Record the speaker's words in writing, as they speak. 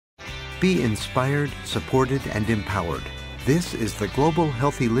Be inspired, supported, and empowered. This is the Global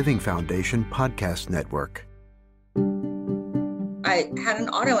Healthy Living Foundation podcast network. I had an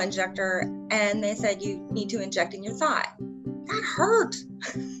auto injector and they said, you need to inject in your thigh. That hurt.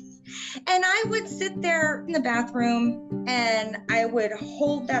 And I would sit there in the bathroom and I would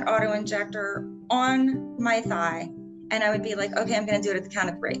hold that auto injector on my thigh. And I would be like, okay, I'm going to do it at the count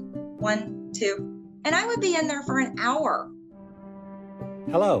of 3. 1, 2. And I would be in there for an hour.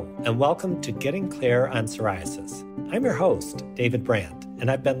 Hello, and welcome to Getting Clear on Psoriasis. I'm your host, David Brandt,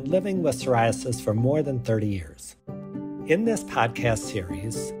 and I've been living with psoriasis for more than 30 years. In this podcast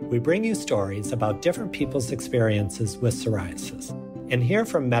series, we bring you stories about different people's experiences with psoriasis and hear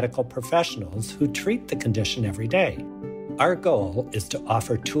from medical professionals who treat the condition every day. Our goal is to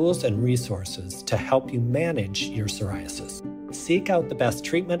offer tools and resources to help you manage your psoriasis, seek out the best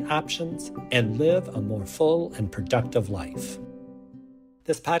treatment options, and live a more full and productive life.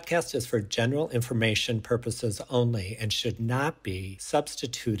 This podcast is for general information purposes only and should not be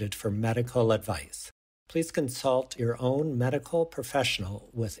substituted for medical advice. Please consult your own medical professional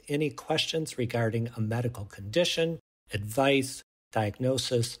with any questions regarding a medical condition, advice,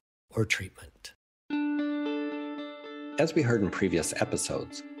 diagnosis, or treatment. As we heard in previous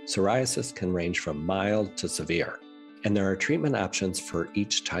episodes, psoriasis can range from mild to severe, and there are treatment options for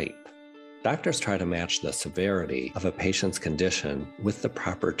each type. Doctors try to match the severity of a patient's condition with the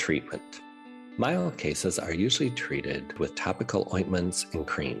proper treatment. Mild cases are usually treated with topical ointments and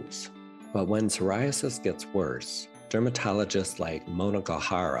creams. But when psoriasis gets worse, dermatologists like Mona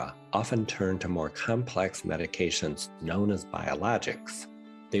Gohara often turn to more complex medications known as biologics.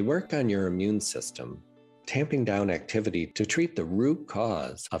 They work on your immune system, tamping down activity to treat the root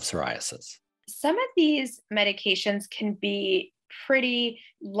cause of psoriasis. Some of these medications can be pretty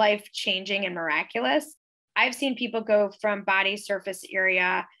life-changing and miraculous. I've seen people go from body surface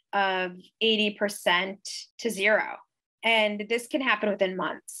area of 80% to 0, and this can happen within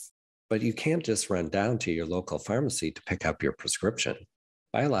months. But you can't just run down to your local pharmacy to pick up your prescription.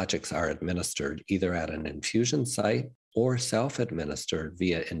 Biologics are administered either at an infusion site or self-administered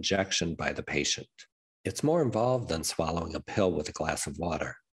via injection by the patient. It's more involved than swallowing a pill with a glass of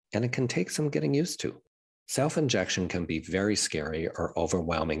water, and it can take some getting used to. Self-injection can be very scary or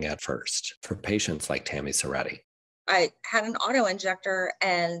overwhelming at first for patients like Tammy Soretti. I had an auto injector,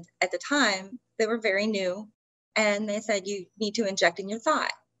 and at the time, they were very new, and they said, you need to inject in your thigh.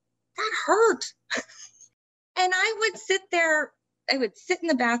 That hurt. And I would sit in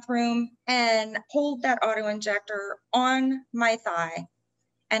the bathroom and hold that auto injector on my thigh.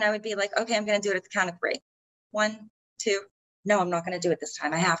 And I would be like, okay, I'm going to do it at the count of 3. 1, 2. No, I'm not going to do it this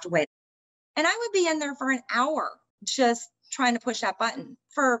time. I have to wait. And I would be in there for an hour just trying to push that button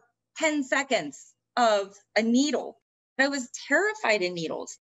for 10 seconds of a needle. I was terrified of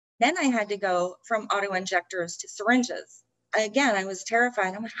needles. Then I had to go from auto injectors to syringes. Again, I was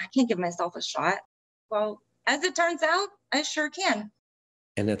terrified. I'm like, I can't give myself a shot. Well, as it turns out, I sure can.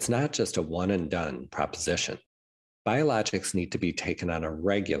 And it's not just a one and done proposition. Biologics need to be taken on a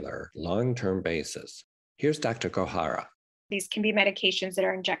regular, long-term basis. Here's Dr. Gohara. These can be medications that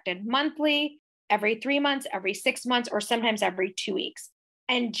are injected monthly, every 3 months, every 6 months, or sometimes every 2 weeks.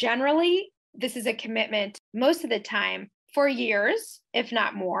 And generally, this is a commitment most of the time for years, if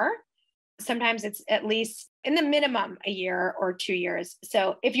not more. Sometimes it's at least in the minimum a year or 2 years.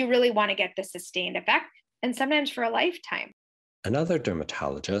 So if you really want to get the sustained effect, and sometimes for a lifetime. Another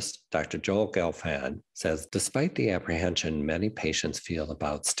dermatologist, Dr. Joel Gelfand, says despite the apprehension many patients feel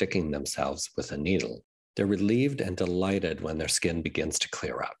about sticking themselves with a needle, they're relieved and delighted when their skin begins to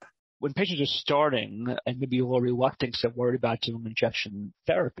clear up. When patients are starting and maybe a little reluctant because they're worried about doing injection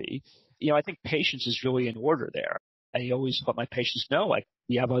therapy, I think patience is really in order there. I always let my patients know, like,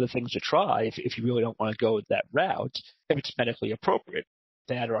 you have other things to try if you really don't want to go that route, if it's medically appropriate. If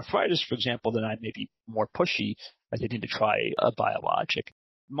they had arthritis, for example, then I may be more pushy. I they need to try a biologic.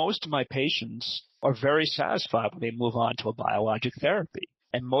 Most of my patients are very satisfied when they move on to a biologic therapy.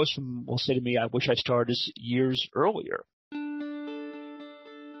 And most of them will say to me, I wish I started this years earlier.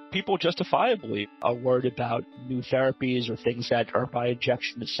 People justifiably are worried about new therapies or things that are by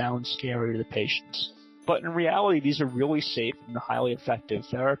injection that sound scary to the patients. But in reality, these are really safe and highly effective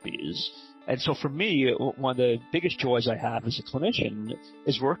therapies. And so for me, one of the biggest joys I have as a clinician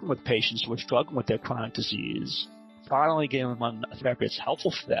is working with patients who are struggling with their chronic disease, finally getting them on a therapy that's helpful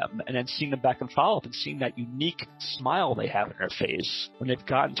for them, and then seeing them back in follow-up and seeing that unique smile they have in their face when they've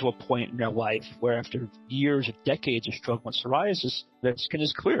gotten to a point in their life where after years or decades of struggling with psoriasis, their skin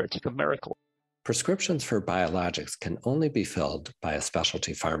is clear. It's like a miracle. Prescriptions for biologics can only be filled by a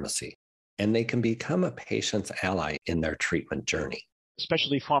specialty pharmacy, and they can become a patient's ally in their treatment journey.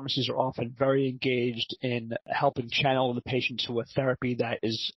 Specialty pharmacies are often very engaged in helping channel the patient to a therapy that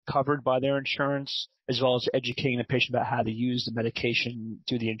is covered by their insurance, as well as educating the patient about how to use the medication,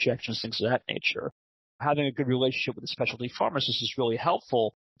 do the injections, things of that nature. Having a good relationship with a specialty pharmacist is really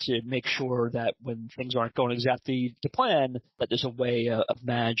helpful to make sure that when things aren't going exactly to plan, that there's a way of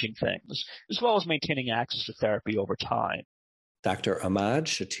managing things, as well as maintaining access to therapy over time. Dr. Ahmad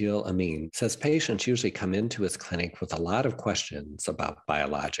Shatil Amin says patients usually come into his clinic with a lot of questions about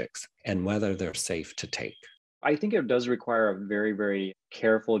biologics and whether they're safe to take. I think it does require a very, very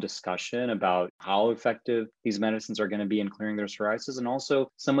careful discussion about how effective these medicines are going to be in clearing their psoriasis and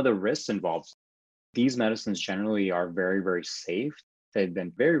also some of the risks involved. These medicines generally are very, very safe. They've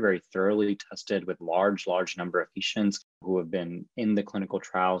been very, very thoroughly tested with large number of patients who have been in the clinical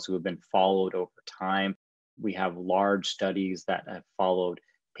trials, who have been followed over time. We have large studies that have followed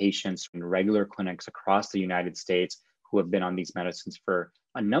patients in regular clinics across the United States who have been on these medicines for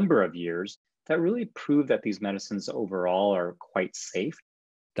a number of years that really prove that these medicines overall are quite safe.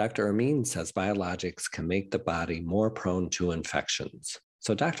 Dr. Amin says biologics can make the body more prone to infections.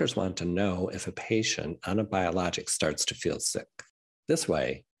 So doctors want to know if a patient on a biologic starts to feel sick. This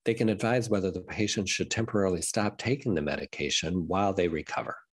way, they can advise whether the patient should temporarily stop taking the medication while they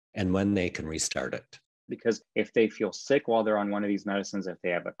recover and when they can restart it. Because if they feel sick while they're on one of these medicines, if they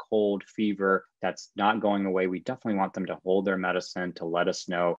have a cold, fever that's not going away, we definitely want them to hold their medicine to let us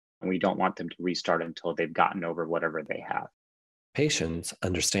know. And we don't want them to restart until they've gotten over whatever they have. Patients,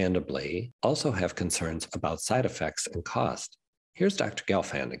 understandably, also have concerns about side effects and cost. Here's Dr.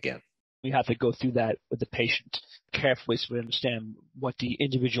 Gelfand again. We have to go through that with the patient carefully so we understand what the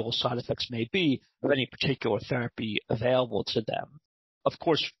individual side effects may be of any particular therapy available to them. Of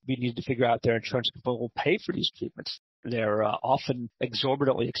course, we need to figure out their insurance company will pay for these treatments. They're often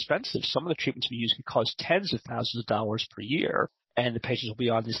exorbitantly expensive. Some of the treatments we use can cost tens of thousands of dollars per year, and the patients will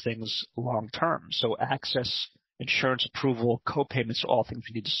be on these things long term. So access, insurance approval, co-payments are all things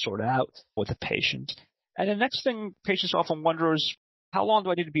we need to sort out with the patient. And the next thing patients often wonder is, how long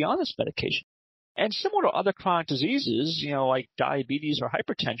do I need to be on this medication? And similar to other chronic diseases, like diabetes or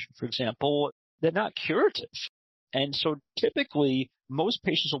hypertension, for example, they're not curative. And so typically, most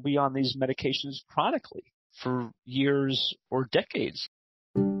patients will be on these medications chronically for years or decades.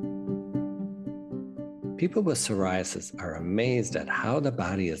 People with psoriasis are amazed at how the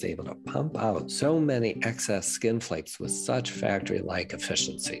body is able to pump out so many excess skin flakes with such factory-like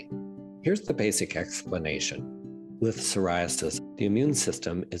efficiency. Here's the basic explanation. With psoriasis, the immune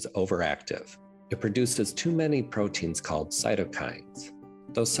system is overactive. It produces too many proteins called cytokines.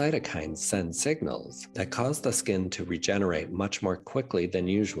 Those cytokines send signals that cause the skin to regenerate much more quickly than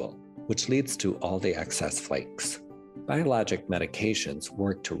usual, which leads to all the excess flakes. Biologic medications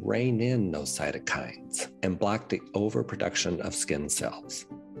work to rein in those cytokines and block the overproduction of skin cells.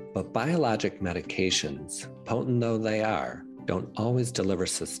 But biologic medications, potent though they are, don't always deliver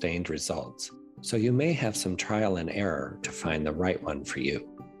sustained results. So you may have some trial and error to find the right one for you.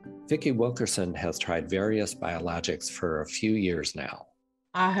 Vicki Wilkerson has tried various biologics for a few years now.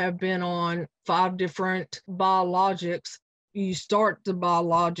 I have been on 5 different biologics. You start the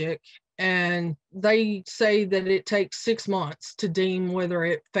biologic and they say that it takes 6 months to deem whether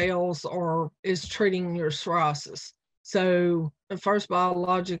it fails or is treating your psoriasis. So the first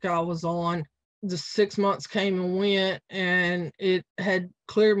biologic I was on, the 6 months came and went and it had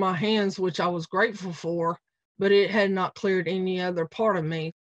cleared my hands, which I was grateful for, but it had not cleared any other part of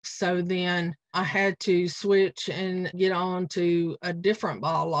me. So then I had to switch and get on to a different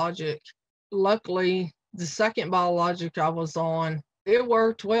biologic. Luckily, the second biologic I was on, it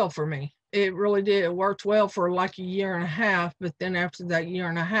worked well for me. It really did. It worked well for like a year and a half, but then after that year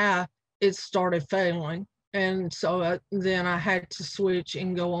and a half, it started failing. And so then I had to switch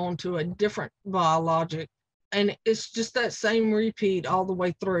and go on to a different biologic. And it's just that same repeat all the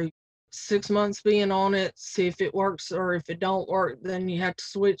way through. 6 months being on it, see if it works, or if it don't work, then you have to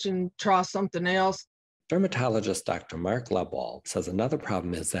switch and try something else. Dermatologist Dr. Mark Lebwall says another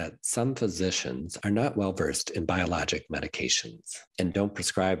problem is that some physicians are not well versed in biologic medications and don't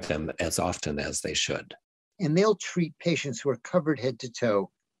prescribe them as often as they should. And they'll treat patients who are covered head to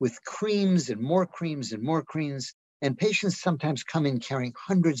toe with creams and more creams and more creams. And patients sometimes come in carrying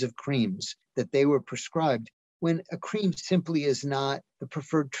hundreds of creams that they were prescribed when a cream simply is not the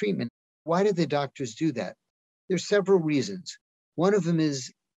preferred treatment. Why do the doctors do that? There's several reasons. One of them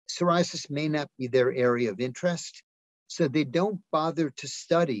is psoriasis may not be their area of interest, so they don't bother to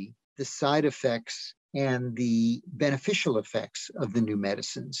study the side effects and the beneficial effects of the new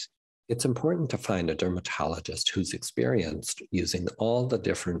medicines. It's important to find a dermatologist who's experienced using all the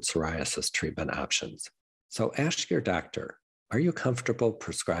different psoriasis treatment options. So ask your doctor, Are you comfortable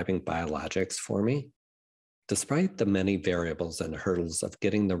prescribing biologics for me? Despite the many variables and hurdles of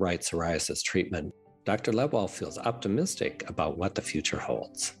getting the right psoriasis treatment, Dr. Lebwohl feels optimistic about what the future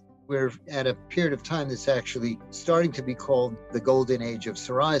holds. We're at a period of time that's actually starting to be called the golden age of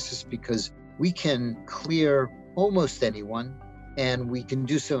psoriasis because we can clear almost anyone, and we can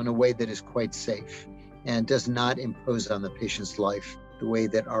do so in a way that is quite safe and does not impose on the patient's life the way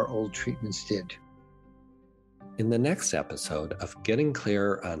that our old treatments did. In the next episode of Getting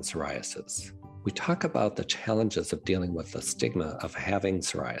Clear on Psoriasis, we talk about the challenges of dealing with the stigma of having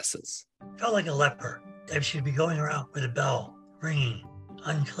psoriasis. Felt like a leper that should be going around with a bell ringing,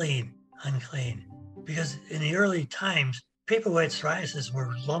 unclean, unclean. Because in the early times, people with psoriasis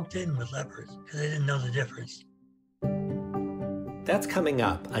were lumped in with lepers because they didn't know the difference. That's coming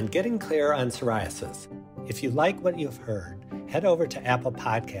up on Getting Clear on Psoriasis. If you like what you've heard, head over to Apple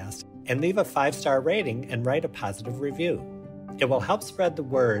Podcasts and leave a 5-star rating and write a positive review. It will help spread the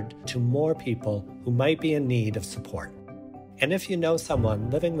word to more people who might be in need of support. And if you know someone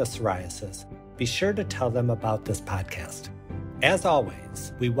living with psoriasis, be sure to tell them about this podcast. As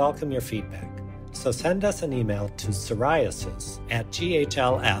always, we welcome your feedback. So send us an email to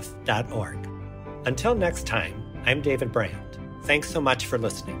psoriasis@ghlf.org. Until next time, I'm David Brandt. Thanks so much for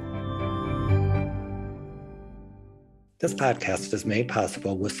listening. This podcast is made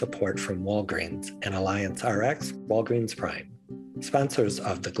possible with support from Walgreens and Alliance RX Walgreens Prime, sponsors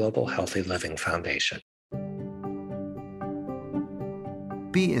of the Global Healthy Living Foundation.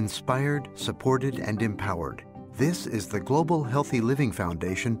 Be inspired, supported, and empowered. This is the Global Healthy Living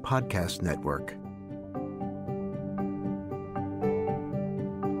Foundation podcast network.